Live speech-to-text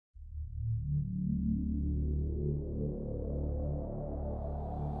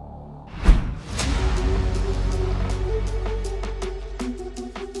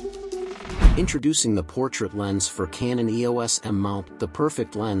Introducing the portrait lens for Canon EOS M mount, the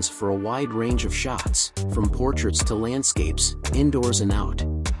perfect lens for a wide range of shots, from portraits to landscapes, indoors and out.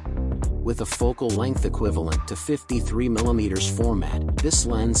 With a focal length equivalent to 33mm format, this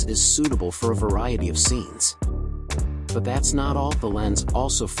lens is suitable for a variety of scenes. But that's not all. The lens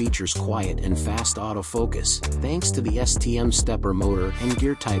also features quiet and fast autofocus, thanks to the STM stepper motor and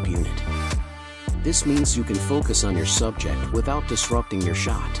gear type unit. This means you can focus on your subject without disrupting your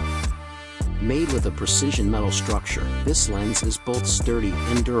shot. Made with a precision metal structure, this lens is both sturdy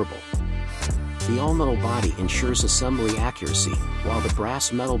and durable. The all-metal body ensures assembly accuracy, while the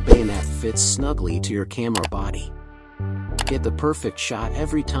brass metal bayonet fits snugly to your camera body. Get the perfect shot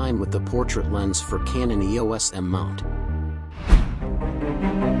every time with the portrait lens for Canon EOS M mount.